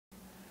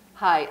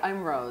Hi,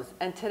 I'm Rose,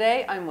 and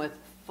today I'm with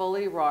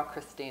FullyRaw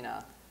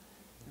Kristina,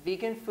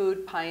 vegan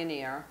food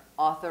pioneer,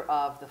 author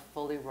of the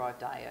FullyRaw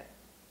Diet.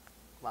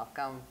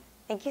 Welcome.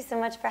 Thank you so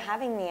much for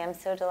having me. I'm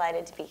so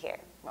delighted to be here.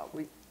 Well,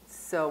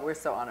 we're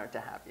so honored to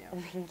have you.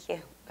 Thank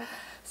you.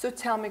 So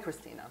tell me,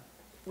 Kristina,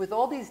 with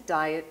all these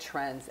diet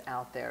trends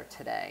out there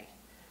today,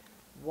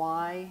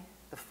 why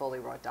the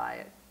FullyRaw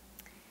diet?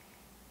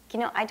 You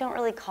know, I don't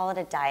really call it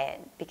a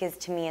diet because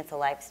to me it's a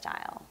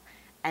lifestyle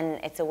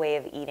and it's a way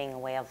of eating, a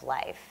way of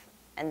life.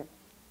 And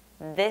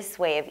this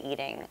way of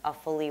eating, a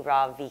fully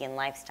raw vegan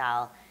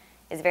lifestyle,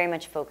 is very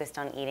much focused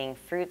on eating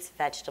fruits,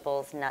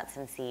 vegetables, nuts,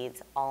 and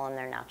seeds all in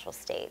their natural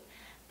state.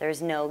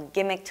 There's no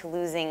gimmick to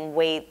losing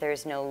weight,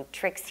 there's no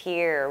tricks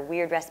here or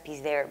weird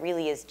recipes there. It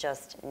really is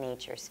just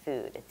nature's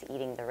food. It's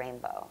eating the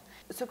rainbow.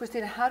 So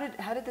Kristina, how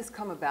did this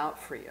come about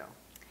for you?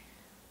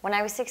 When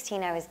I was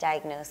 16, I was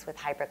diagnosed with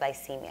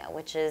hyperglycemia,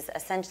 which is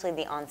essentially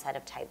the onset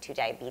of type 2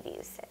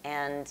 diabetes.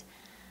 And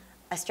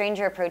a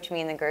stranger approached me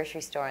in the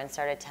grocery store and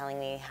started telling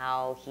me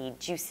how he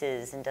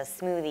juices and does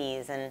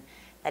smoothies and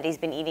that he's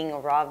been eating a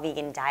raw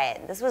vegan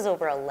diet. This was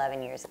over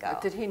 11 years ago.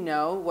 Did he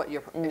know what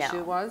your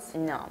issue was?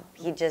 No,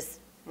 he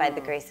just, by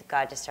the grace of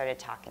God, just started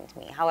talking to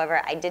me.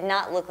 However, I did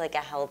not look like a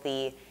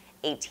healthy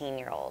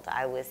 18-year-old.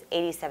 I was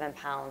 87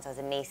 pounds, I was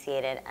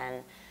emaciated,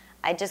 and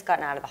I'd just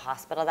gotten out of the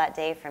hospital that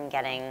day from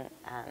getting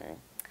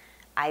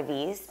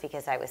IVs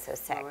because I was so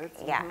sick.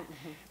 Fluids. Yeah.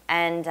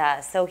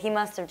 And so he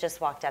must have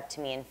just walked up to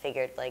me and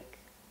figured, like,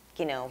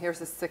 you know, here's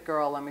a sick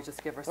girl, let me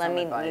just give her some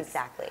advice.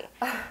 Exactly.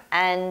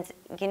 And,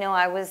 you know,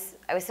 I was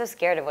so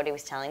scared of what he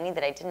was telling me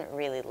that I didn't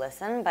really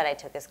listen, but I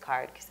took his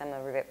card because I'm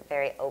a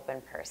very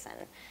open person.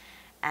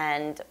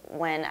 And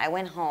when I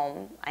went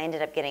home, I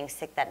ended up getting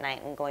sick that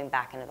night and going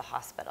back into the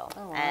hospital.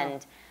 Oh, wow.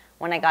 And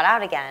when I got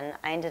out again,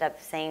 I ended up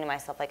saying to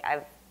myself, like,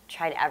 I've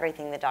tried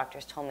everything the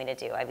doctors told me to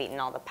do. I've eaten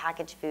all the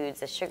packaged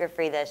foods, the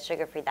sugar-free this,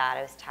 sugar-free that.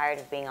 I was tired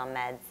of being on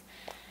meds.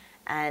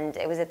 And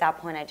it was at that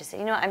point I just said,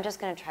 you know what, I'm just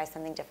going to try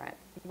something different.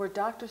 Were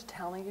doctors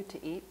telling you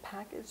to eat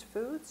packaged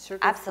foods,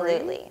 sugar-free?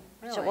 Absolutely.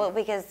 Really? Well,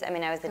 because, I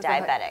mean, I was a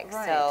diabetic,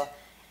 right. so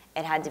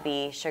it had to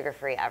be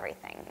sugar-free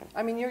everything.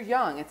 I mean, you're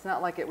young. It's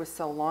not like it was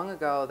so long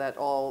ago that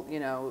all, you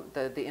know,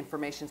 the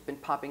information's been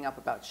popping up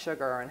about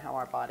sugar and how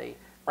our body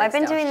Well, I've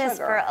been breaks down doing this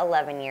sugar. for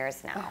 11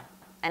 years now,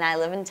 and I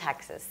live in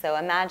Texas, so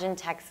imagine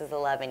Texas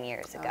 11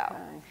 years ago.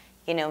 Okay.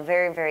 You know,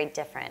 very, very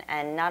different.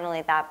 And not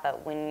only that,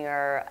 but when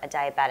you're a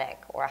diabetic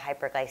or a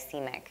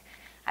hyperglycemic,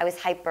 I was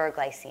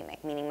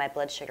hyperglycemic, meaning my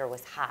blood sugar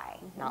was high,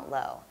 not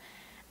low.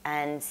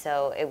 And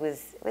so it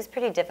was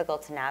pretty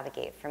difficult to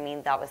navigate. For me,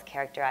 that was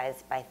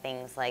characterized by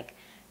things like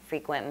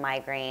frequent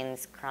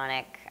migraines,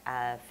 chronic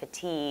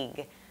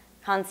fatigue,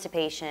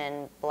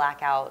 constipation,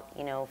 blackout,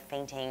 you know,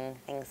 fainting,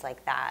 things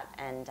like that.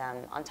 And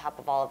on top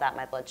of all of that,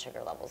 my blood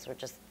sugar levels were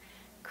just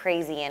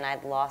crazy, and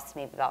I'd lost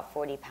maybe about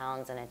 40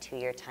 pounds in a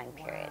 2-year time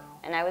period. Wow.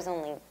 And I was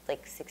only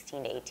like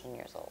 16 to 18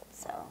 years old.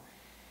 So, Wow.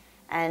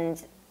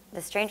 And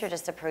the stranger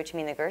just approached me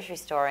in the grocery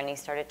store and he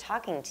started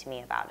talking to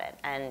me about it.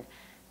 And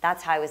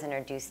that's how I was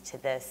introduced to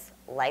this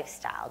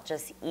lifestyle,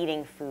 just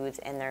eating foods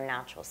in their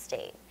natural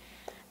state.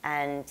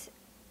 And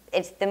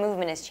the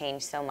movement has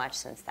changed so much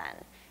since then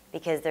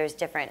because there's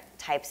different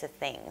types of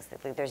things.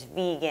 Like there's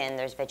vegan,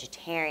 there's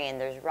vegetarian,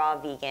 there's raw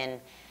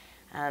vegan.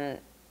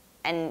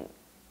 And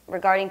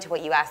regarding to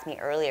what you asked me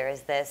earlier,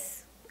 is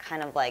this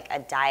kind of like a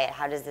diet?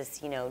 How does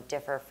this, you know,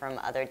 differ from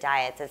other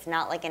diets? It's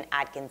not like an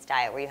Atkins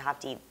diet where you have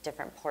to eat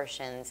different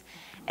portions.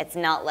 It's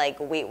not like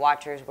Weight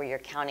Watchers where you're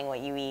counting what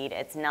you eat.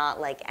 It's not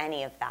like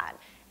any of that.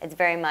 It's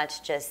very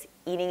much just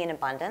eating in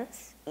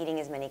abundance, eating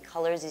as many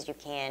colors as you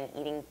can,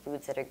 eating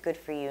foods that are good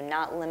for you,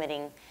 not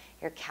limiting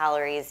your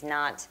calories,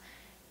 not,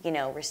 you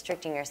know,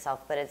 restricting yourself,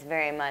 but it's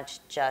very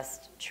much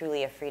just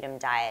truly a freedom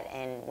diet.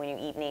 And when you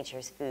eat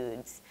nature's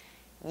foods,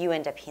 you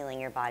end up healing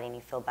your body and you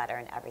feel better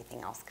and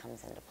everything else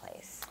comes into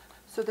place.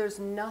 So there's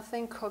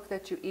nothing cooked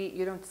that you eat?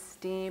 You don't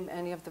steam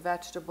any of the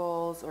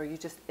vegetables, or you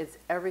just,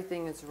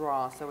 everything is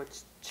raw, so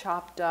it's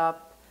chopped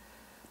up?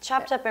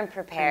 Chopped up and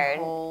prepared.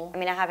 And whole. I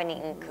mean, I haven't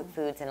eaten cooked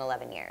foods in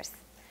 11 years.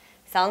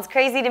 Sounds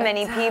crazy to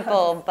many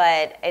people,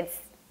 but it's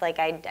like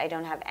I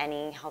don't have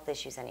any health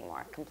issues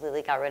anymore.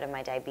 Completely got rid of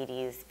my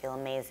diabetes, feel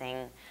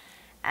amazing.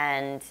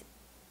 And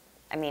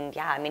I mean,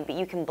 yeah, but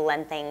you can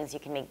blend things, you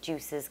can make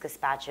juices,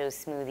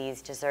 gazpachos,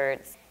 smoothies,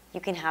 desserts. You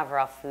can have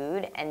raw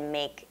food and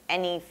make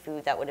any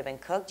food that would have been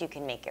cooked, you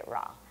can make it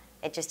raw.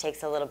 It just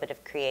takes a little bit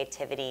of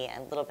creativity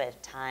and a little bit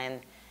of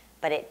time,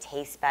 but it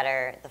tastes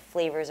better, the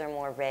flavors are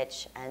more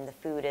rich, and the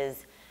food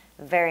is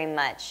very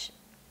much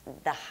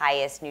the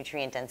highest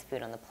nutrient-dense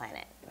food on the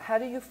planet. How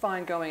do you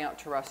find going out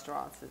to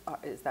restaurants?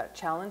 Is that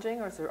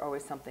challenging, or is there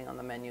always something on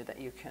the menu that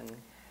you can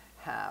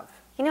have?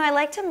 You know, I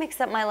like to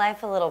mix up my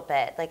life a little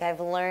bit. Like,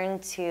 I've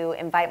learned to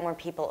invite more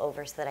people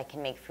over so that I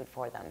can make food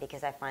for them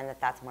because I find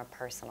that that's more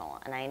personal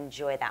and I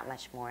enjoy that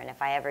much more. And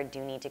if I ever do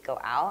need to go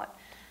out,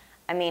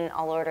 I mean,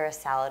 I'll order a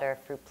salad or a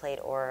fruit plate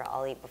or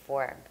I'll eat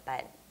before.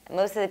 But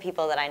most of the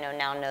people that I know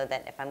now know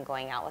that if I'm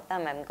going out with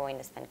them, I'm going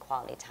to spend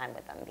quality time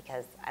with them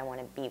because I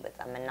want to be with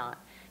them and not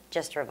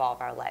just revolve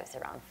our lives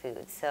around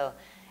food. So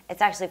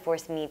it's actually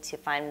forced me to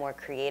find more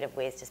creative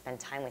ways to spend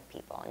time with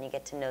people, and you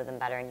get to know them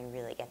better and you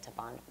really get to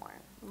bond more.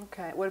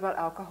 Okay. What about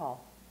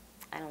alcohol?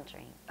 I don't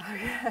drink.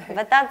 Okay.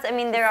 But that's, I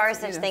mean, there are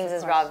such You know, things it's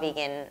as a raw question.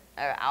 vegan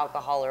or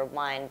alcohol or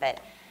wine,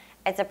 but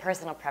it's a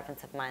personal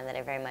preference of mine that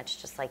I very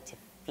much just like to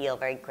feel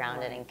very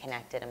grounded and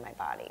connected in my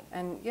body.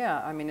 And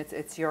yeah, I mean,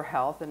 it's your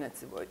health, and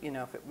it's, you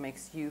know, if it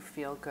makes you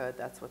feel good,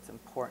 that's what's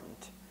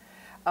important.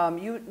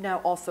 You now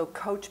also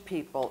coach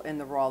people in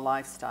the raw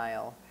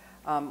lifestyle.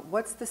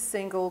 What's the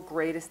single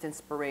greatest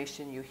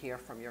inspiration you hear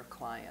from your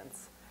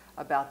clients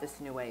about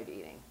this new way of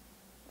eating?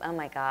 Oh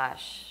my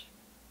gosh.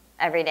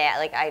 Every day,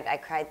 like I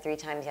cried 3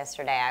 times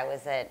yesterday. I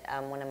was at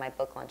one of my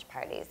book launch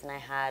parties, and I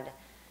had,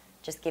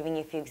 just giving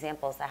you a few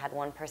examples, I had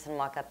one person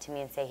walk up to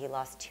me and say he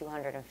lost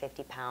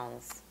 250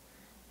 pounds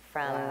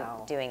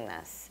from doing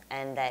this,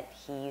 and that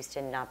he used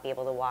to not be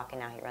able to walk, and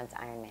now he runs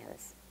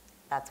Ironmans.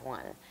 That's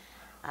one.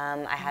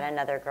 I had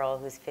another girl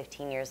who's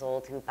 15 years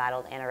old who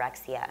battled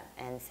anorexia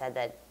and said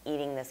that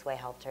eating this way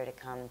helped her to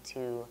come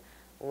to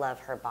love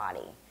her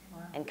body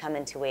and come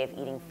into a way of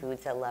eating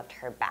foods that loved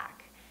her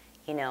back.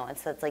 You know, and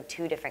so it's like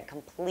 2 different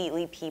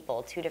completely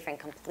people, 2 different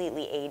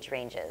completely age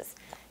ranges,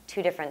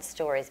 2 different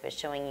stories, but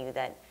showing you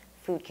that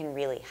food can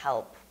really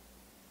help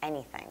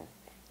anything,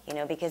 you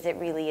know, because it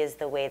really is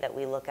the way that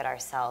we look at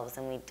ourselves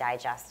and we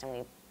digest and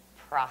we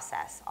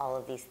process all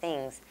of these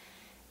things.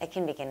 It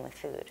can begin with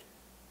food.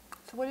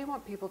 So what do you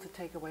want people to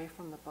take away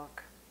from the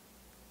book?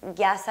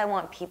 Yes, I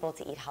want people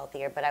to eat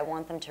healthier, but I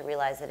want them to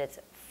realize that it's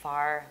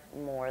far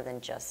more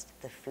than just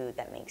the food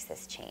that makes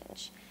this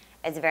change.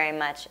 It's very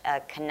much a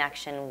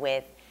connection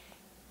with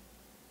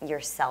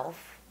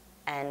yourself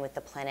and with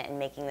the planet and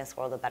making this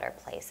world a better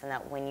place. And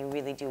that when you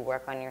really do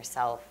work on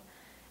yourself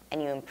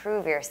and you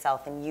improve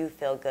yourself and you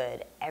feel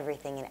good,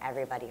 everything and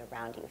everybody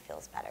around you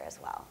feels better as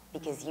well.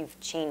 Because you've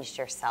changed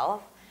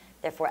yourself,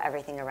 therefore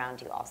everything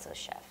around you also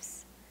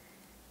shifts.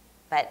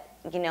 But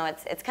you know,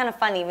 it's kind of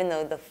fun, even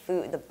though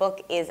the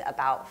book is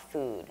about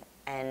food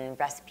and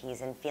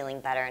recipes and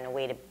feeling better and a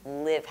way to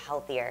live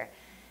healthier.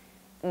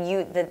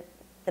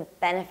 The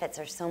benefits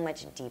are so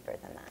much deeper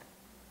than that.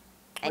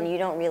 And you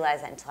don't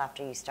realize that until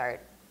after you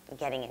start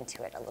getting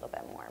into it a little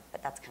bit more,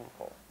 but that's kind of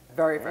cool.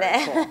 Very,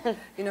 very cool.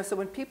 You know, so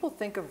when people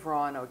think of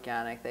raw and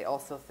organic, they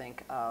also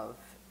think of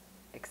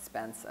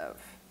expensive.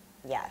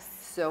 Yes.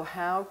 So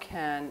how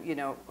can, you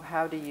know,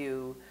 how do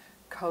you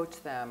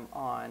coach them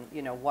on,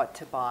 you know, what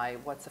to buy,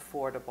 what's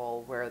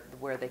affordable,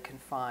 where they can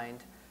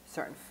find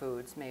certain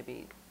foods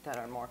maybe that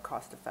are more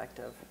cost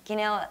effective? You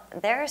know,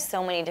 there are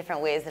so many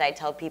different ways that I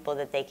tell people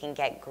that they can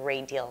get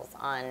great deals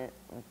on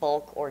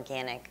bulk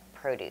organic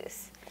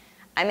produce.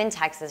 I'm in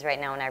Texas right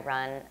now and I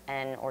run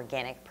an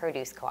organic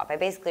produce co-op. I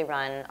basically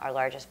run our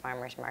largest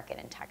farmers market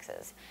in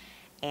Texas.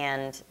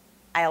 And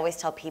I always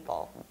tell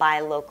people, buy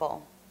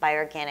local, buy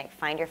organic,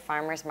 find your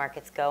farmers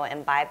markets, go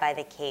and buy by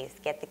the case,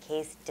 get the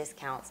case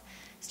discounts,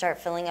 start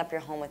filling up your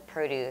home with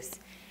produce.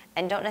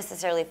 And don't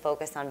necessarily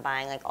focus on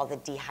buying like all the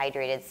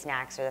dehydrated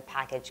snacks or the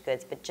packaged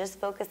goods, but just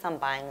focus on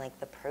buying like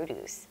the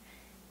produce,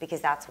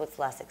 because that's what's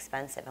less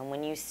expensive. And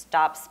when you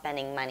stop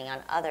spending money on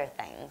other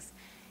things,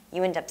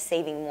 you end up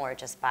saving more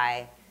just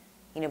by,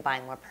 you know,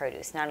 buying more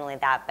produce. Not only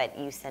that, but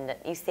you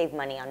save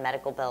money on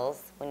medical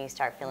bills when you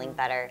start feeling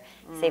better.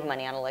 Save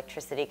money on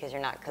electricity because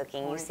you're not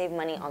cooking. You save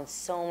money on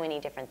so many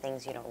different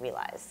things you don't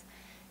realize.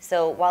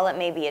 So while it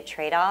may be a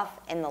trade-off,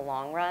 in the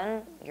long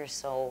run, you're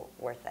so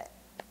worth it.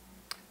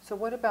 So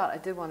what about, I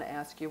did want to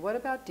ask you, what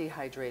about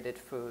dehydrated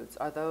foods?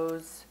 Are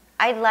those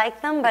I like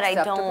them, but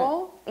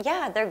acceptable? I don't.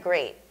 Yeah, they're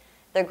great.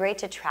 They're great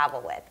to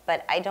travel with,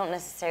 but I don't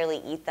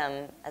necessarily eat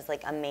them as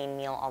like a main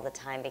meal all the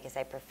time because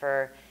I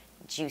prefer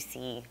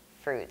juicy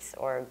fruits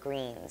or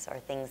greens or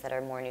things that are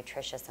more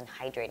nutritious and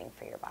hydrating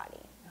for your body.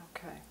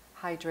 Okay.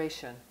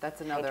 Hydration. That's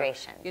another.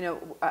 Hydration. You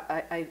know,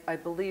 I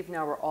believe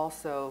now we're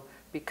also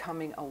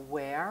becoming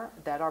aware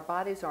that our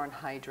bodies aren't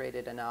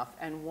hydrated enough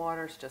and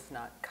water's just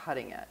not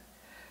cutting it.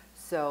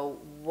 So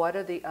what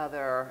are the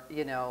other,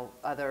 you know,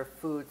 other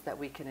foods that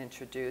we can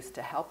introduce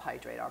to help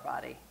hydrate our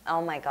body?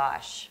 Oh my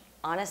gosh.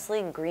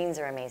 Honestly, greens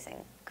are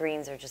amazing.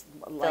 Greens are just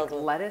like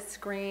lettuce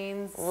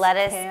greens,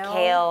 lettuce,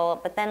 kale.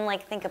 But then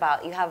like think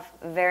about, you have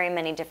very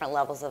many different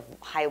levels of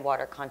high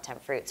water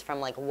content fruits, from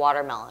like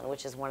watermelon,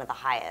 which is one of the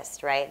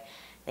highest, right?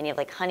 Then you have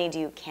like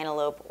honeydew,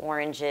 cantaloupe,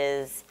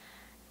 oranges,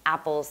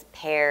 apples,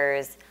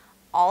 pears.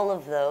 All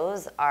of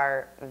those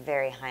are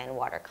very high in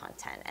water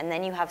content. And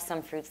then you have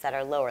some fruits that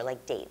are lower,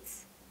 like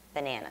dates,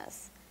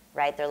 bananas,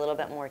 right? They're a little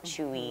bit more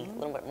chewy, a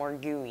little bit more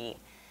gooey.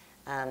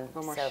 A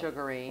little more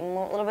sugary. A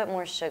little bit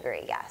more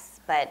sugary, yes.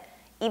 But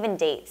even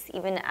dates,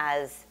 even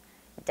as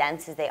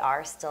dense as they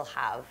are, still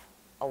have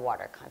a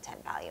water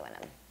content value in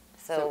them.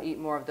 So eat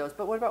more of those.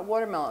 But what about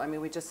watermelon? I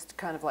mean, we just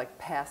kind of like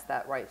passed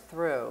that right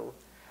through.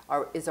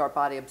 Is our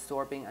body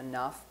absorbing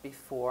enough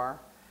before?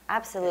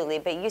 Absolutely,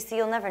 but you see,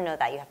 you'll never know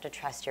that. You have to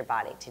trust your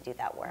body to do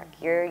that work.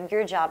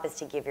 Your job is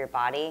to give your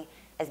body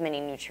as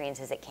many nutrients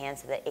as it can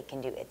so that it can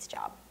do its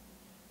job,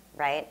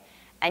 right?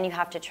 And you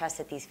have to trust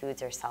that these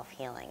foods are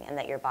self-healing and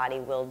that your body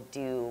will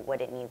do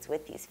what it needs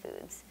with these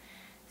foods.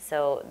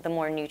 So the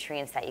more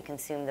nutrients that you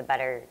consume, the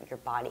better your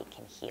body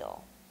can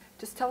heal.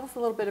 Just tell us a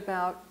little bit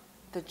about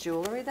the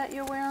jewelry that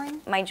you're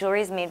wearing. My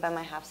jewelry is made by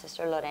my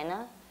half-sister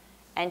Lorena,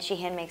 and she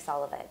hand makes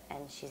all of it.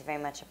 And she's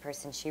very much a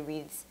person. She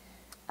reads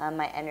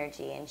my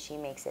energy, and she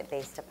makes it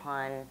based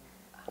upon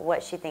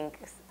what she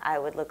thinks I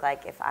would look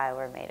like if I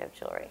were made of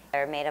jewelry.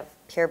 They're made of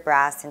pure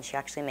brass, and she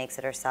actually makes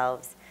it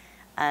herself.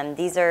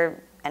 These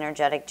are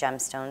energetic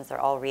gemstones. They're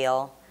all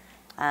real.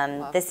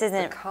 This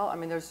isn't. I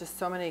mean, there's just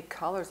so many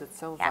colors. It's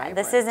so yeah, vibrant.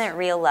 This isn't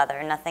real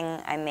leather.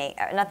 Nothing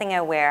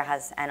I wear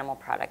has animal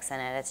products in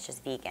it. It's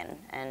just vegan,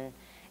 and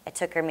it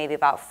took her maybe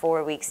about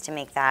 4 weeks to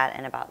make that,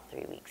 and about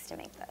 3 weeks to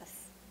make this.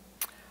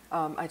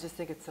 I just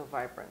think it's so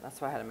vibrant. That's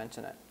why I had to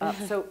mention it.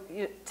 So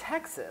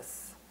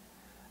Texas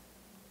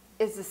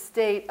is a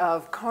state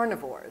of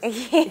carnivores.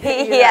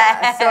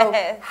 Yeah.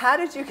 So how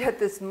did you get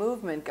this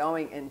movement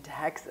going in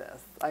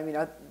Texas? I mean,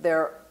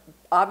 there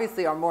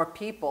obviously are more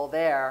people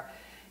there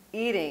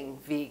eating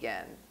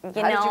vegan. How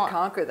did you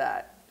conquer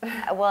that?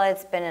 Well,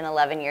 it's been an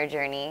 11-year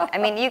journey. I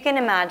mean, you can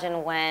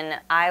imagine when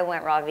I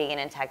went raw vegan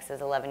in Texas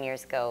 11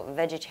 years ago,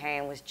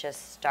 vegetarian was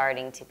just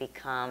starting to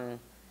become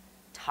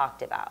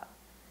talked about.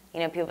 You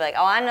know, people are like,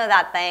 oh, I know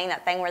that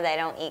thing where they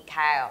don't eat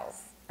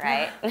cows,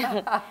 right?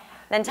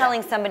 Then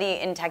telling somebody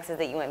in Texas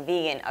that you went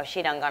vegan, oh,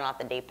 she done gone off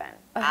the deep end.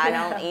 I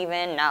don't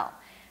even know.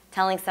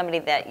 Telling somebody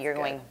that you're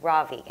going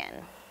raw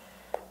vegan.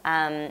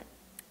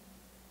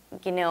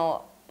 You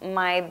know,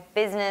 my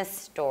business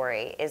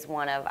story is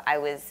one of, I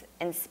was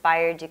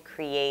inspired to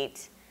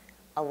create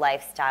a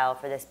lifestyle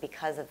for this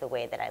because of the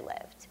way that I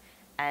lived.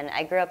 And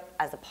I grew up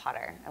as a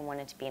potter. I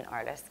wanted to be an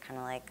artist, kind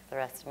of like the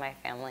rest of my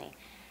family.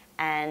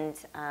 And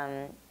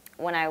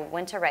when I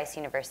went to Rice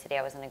University,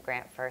 I was on a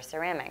grant for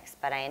ceramics,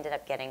 but I ended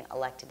up getting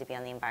elected to be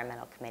on the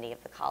environmental committee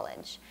of the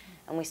college.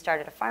 And we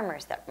started a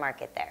farmer's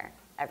market there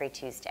every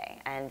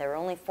Tuesday. And there were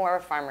only 4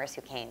 farmers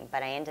who came,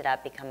 but I ended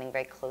up becoming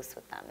very close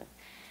with them.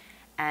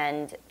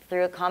 And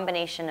through a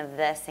combination of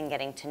this and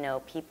getting to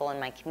know people in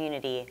my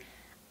community,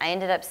 I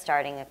ended up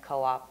starting a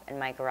co-op in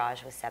my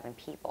garage with 7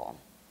 people.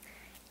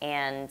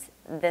 And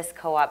this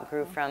co-op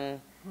grew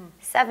from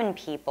 7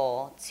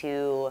 people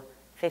to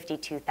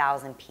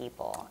 52,000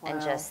 people in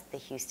just the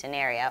Houston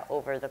area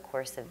over the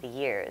course of the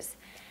years.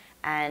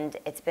 And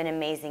it's been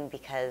amazing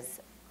because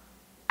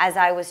as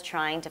I was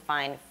trying to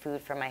find food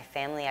for my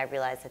family, I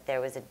realized that there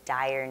was a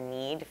dire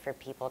need for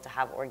people to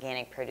have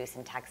organic produce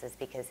in Texas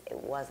because it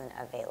wasn't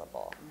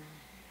available.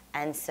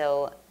 And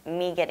so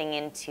me getting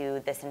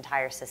into this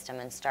entire system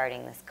and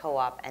starting this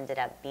co-op ended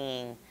up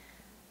being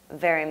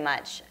very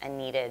much a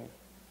needed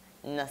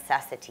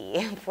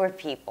necessity for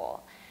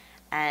people.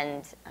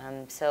 And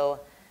so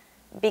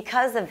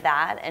because of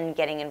that and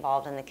getting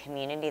involved in the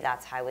community,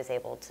 that's how I was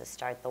able to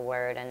start the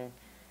word. And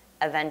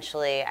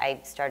eventually I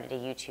started a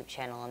YouTube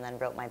channel and then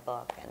wrote my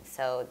book. And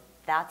so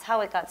that's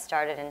how it got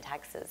started in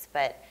Texas.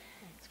 But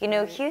you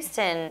know,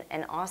 Houston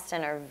and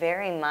Austin are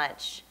very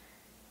much,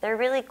 they're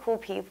really cool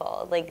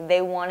people. Like,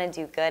 they want to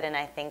do good, and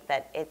I think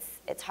that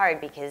it's hard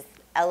because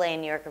LA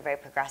and New York are very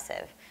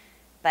progressive.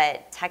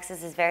 But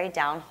Texas is very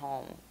down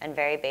home and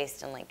very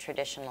based on like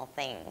traditional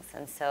things.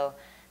 And so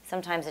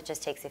sometimes it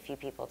just takes a few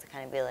people to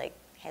kind of be like,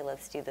 hey,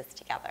 let's do this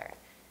together,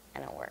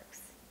 and it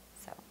works.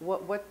 So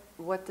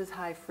what does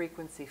high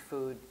frequency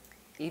food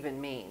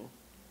even mean?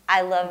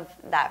 I love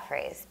that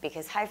phrase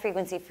because high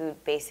frequency food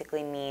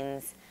basically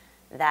means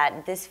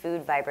that this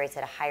food vibrates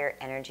at a higher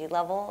energy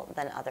level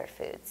than other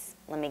foods.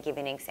 Let me give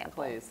you an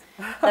example. Please.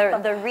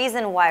 The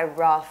reason why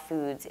raw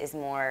foods is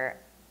more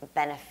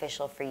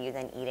beneficial for you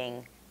than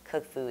eating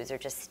cooked foods or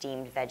just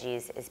steamed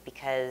veggies is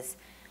because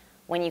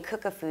when you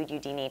cook a food, you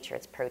denature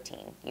its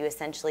protein. You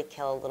essentially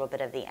kill a little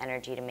bit of the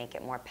energy to make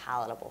it more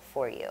palatable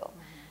for you.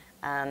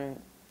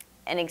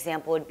 An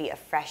example would be a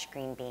fresh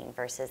green bean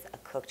versus a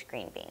cooked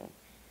green bean.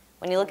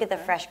 When you look at the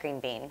fresh green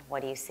bean,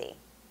 what do you see?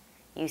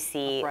 You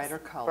see a brighter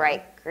color.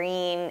 Bright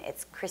green,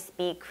 it's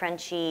crispy,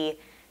 crunchy,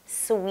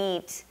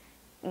 sweet,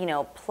 you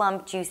know,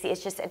 plump, juicy.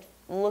 It's just, it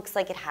looks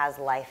like it has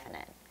life in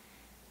it.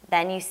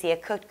 Then you see a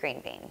cooked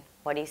green bean.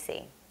 What do you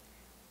see?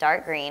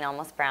 Dark green,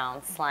 almost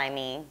brown,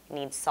 slimy,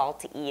 needs salt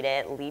to eat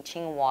it,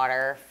 leaching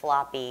water,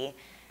 floppy.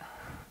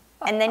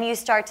 And then you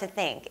start to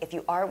think, if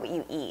you are what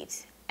you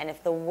eat, and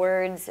if the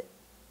words,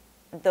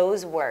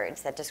 those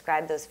words that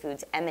describe those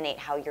foods emanate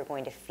how you're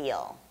going to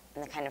feel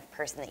and the kind of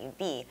person that you'd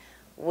be,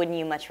 wouldn't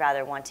you much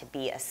rather want to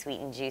be a sweet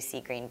and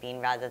juicy green bean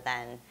rather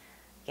than,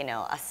 you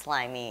know, a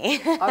slimy?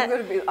 I'm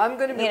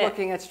going to be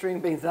looking at string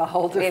beans a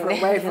whole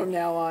different way from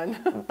now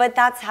on. But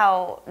that's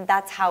how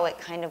it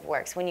kind of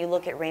works. When you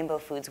look at rainbow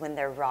foods, when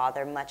they're raw,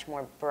 they're much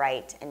more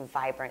bright and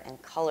vibrant and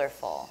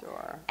colorful.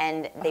 Sure.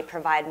 And they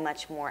provide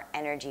much more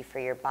energy for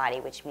your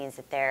body, which means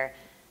that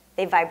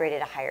they vibrate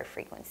at a higher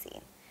frequency.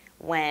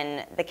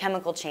 When the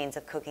chemical change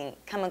of cooking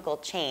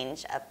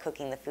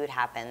the food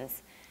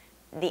happens,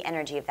 the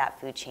energy of that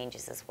food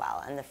changes as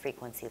well, and the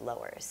frequency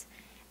lowers.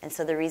 And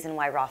so the reason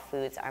why raw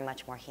foods are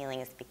much more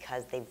healing is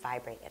because they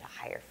vibrate at a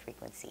higher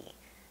frequency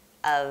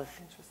of,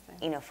 Interesting.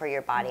 you know, for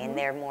your body, and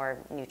they're more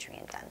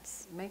nutrient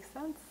dense. Makes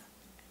sense.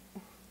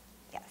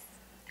 Yes.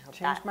 I hope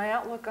Changed my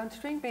outlook on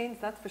string beans,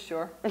 that's for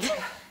sure.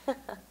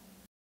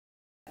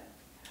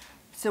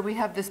 So we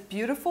have this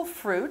beautiful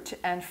fruit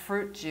and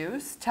fruit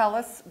juice. Tell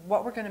us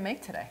what we're going to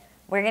make today.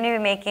 We're going to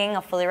be making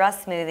a FullyRaw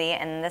smoothie,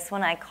 and this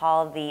one I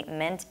call the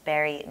mint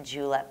berry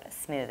julep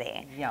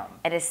smoothie. Yum.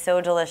 It is so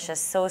delicious,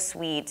 so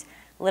sweet.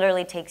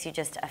 Literally takes you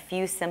just a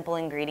few simple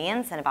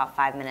ingredients and about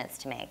 5 minutes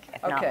to make,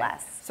 if not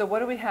less. So what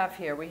do we have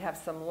here? We have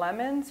some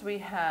lemons. We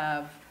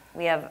have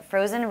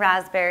frozen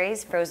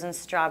raspberries, frozen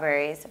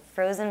strawberries,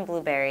 frozen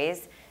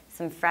blueberries,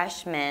 some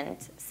fresh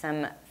mint,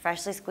 some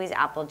freshly squeezed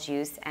apple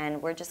juice,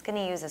 and we're just going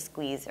to use a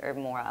squeeze or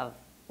more of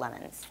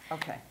lemons.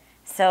 Okay.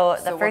 So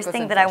the first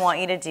thing that I want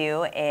you to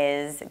do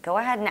is go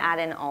ahead and add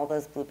in all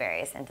those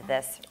blueberries into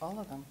this. All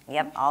of them?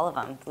 Yep, all of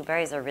them.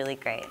 Blueberries are really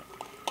great.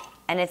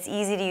 And it's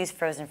easy to use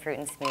frozen fruit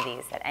in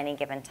smoothies at any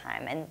given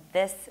time. And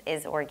this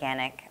is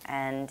organic,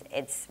 and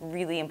it's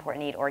really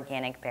important to eat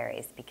organic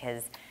berries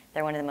because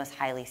they're one of the most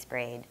highly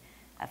sprayed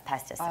of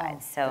pesticides. Oh,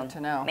 so good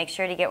to know. Make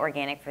sure to get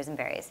organic frozen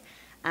berries.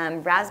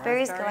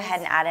 Raspberries, go ahead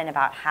and add in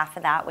about half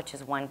of that, which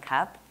is 1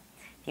 cup.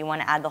 If you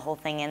want to add the whole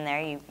thing in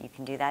there, you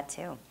can do that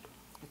too.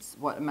 It's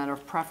what, a matter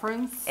of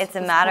preference? It's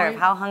a matter of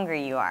how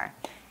hungry you are.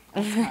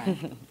 Okay.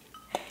 You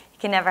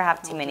can never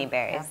have too many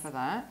berries. Half of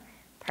that.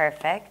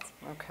 Perfect.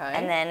 Okay.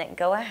 And then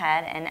go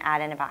ahead and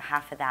add in about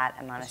half of that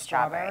amount of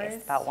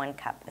strawberries, about 1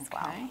 cup as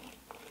well. Okay.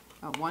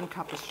 1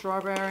 cup of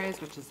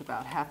strawberries, which is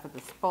about half of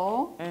this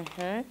bowl.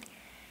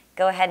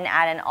 Go ahead and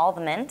add in all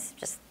the mint.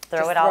 Just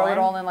throw it all in. Throw it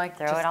all in, like,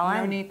 throw it all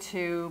no in. need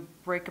to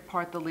break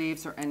apart the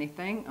leaves or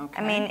anything.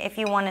 Okay. I mean, if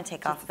you want to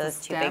take off Just those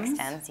the 2 big stems,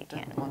 stems, you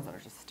can. The ones that are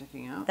just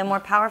sticking out. The more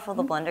powerful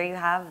the blender you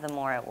have, the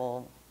more it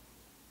will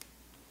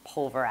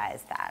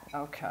pulverize that.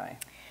 Okay.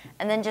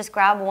 And then just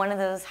grab one of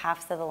those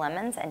halves of the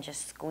lemons and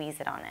just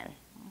squeeze it on in.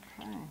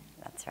 Okay.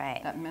 That's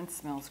right. That mint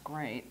smells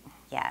great.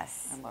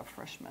 Yes. I love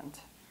fresh mint.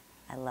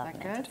 I love That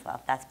mint good? as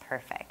well. That's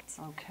perfect.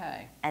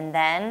 Okay. And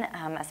then,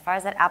 as far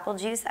as that apple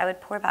juice, I would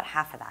pour about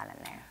half of that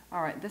in there.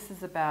 All right. This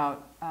is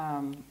about,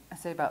 I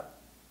say about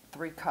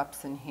 3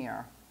 cups in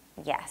here.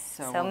 Yes.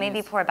 So So we'll maybe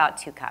use- pour about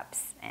 2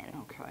 cups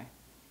in. Okay.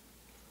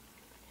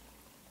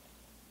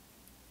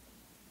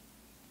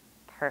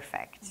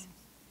 Perfect.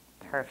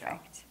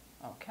 Perfect.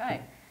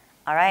 Okay.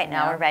 All right,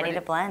 now we're ready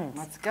to blend.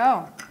 Let's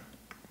go.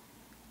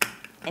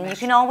 And you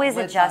can always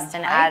Lids adjust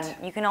on and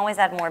tight. you can always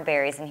add more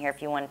berries in here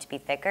if you want it to be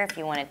thicker. If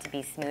you want it to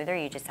be smoother,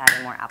 you just add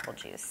in more apple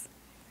juice.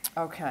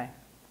 Okay.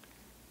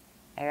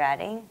 Are you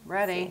ready?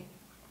 Ready.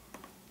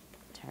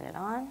 Turn it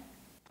on.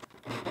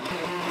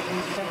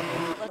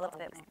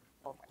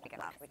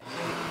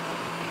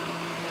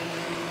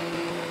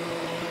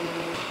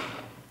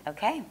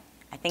 Okay,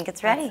 I think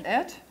it's ready.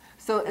 That's it?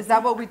 So is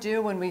that what we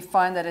do when we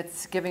find that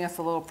it's giving us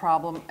a little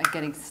problem and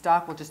getting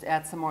stuck? We'll just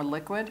add some more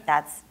liquid?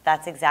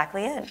 That's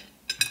exactly it.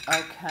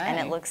 Okay. And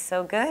it looks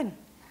so good.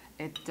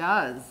 It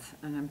does,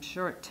 and I'm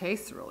sure it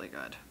tastes really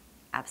good.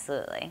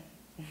 Absolutely.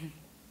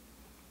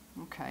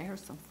 Okay,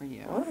 here's some for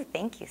you. Ooh,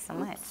 thank you so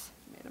much. Oops,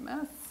 made a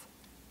mess.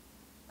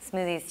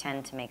 Smoothies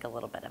tend to make a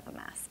little bit of a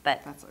mess,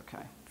 but That's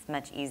okay. it's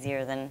much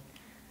easier than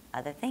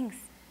other things.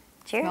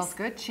 Cheers. Smells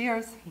good.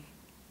 Cheers.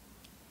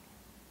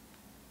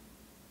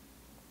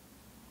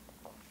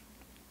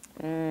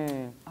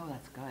 Mmm, Oh,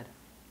 that's good.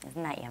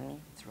 isn't that yummy?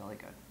 It's really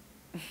good.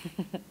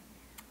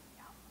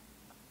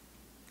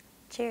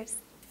 Cheers.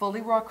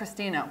 FullyRaw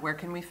Kristina, where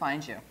can we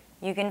find you?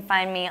 You can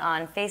find me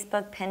on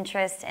Facebook,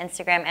 Pinterest,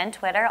 Instagram, and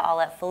Twitter, all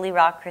at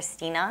FullyRaw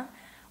Kristina,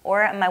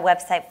 or my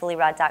website,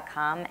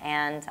 fullyraw.com,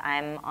 and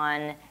I'm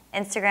on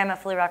Instagram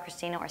at FullyRaw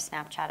Kristina or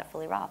Snapchat at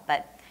FullyRaw.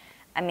 But,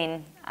 I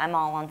mean, I'm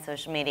all on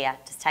social media.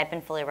 Just type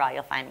in FullyRaw,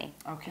 you'll find me.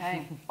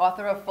 Okay.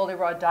 Author of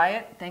FullyRaw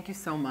Diet, thank you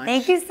so much.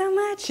 Thank you so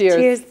much.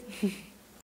 Cheers. Cheers.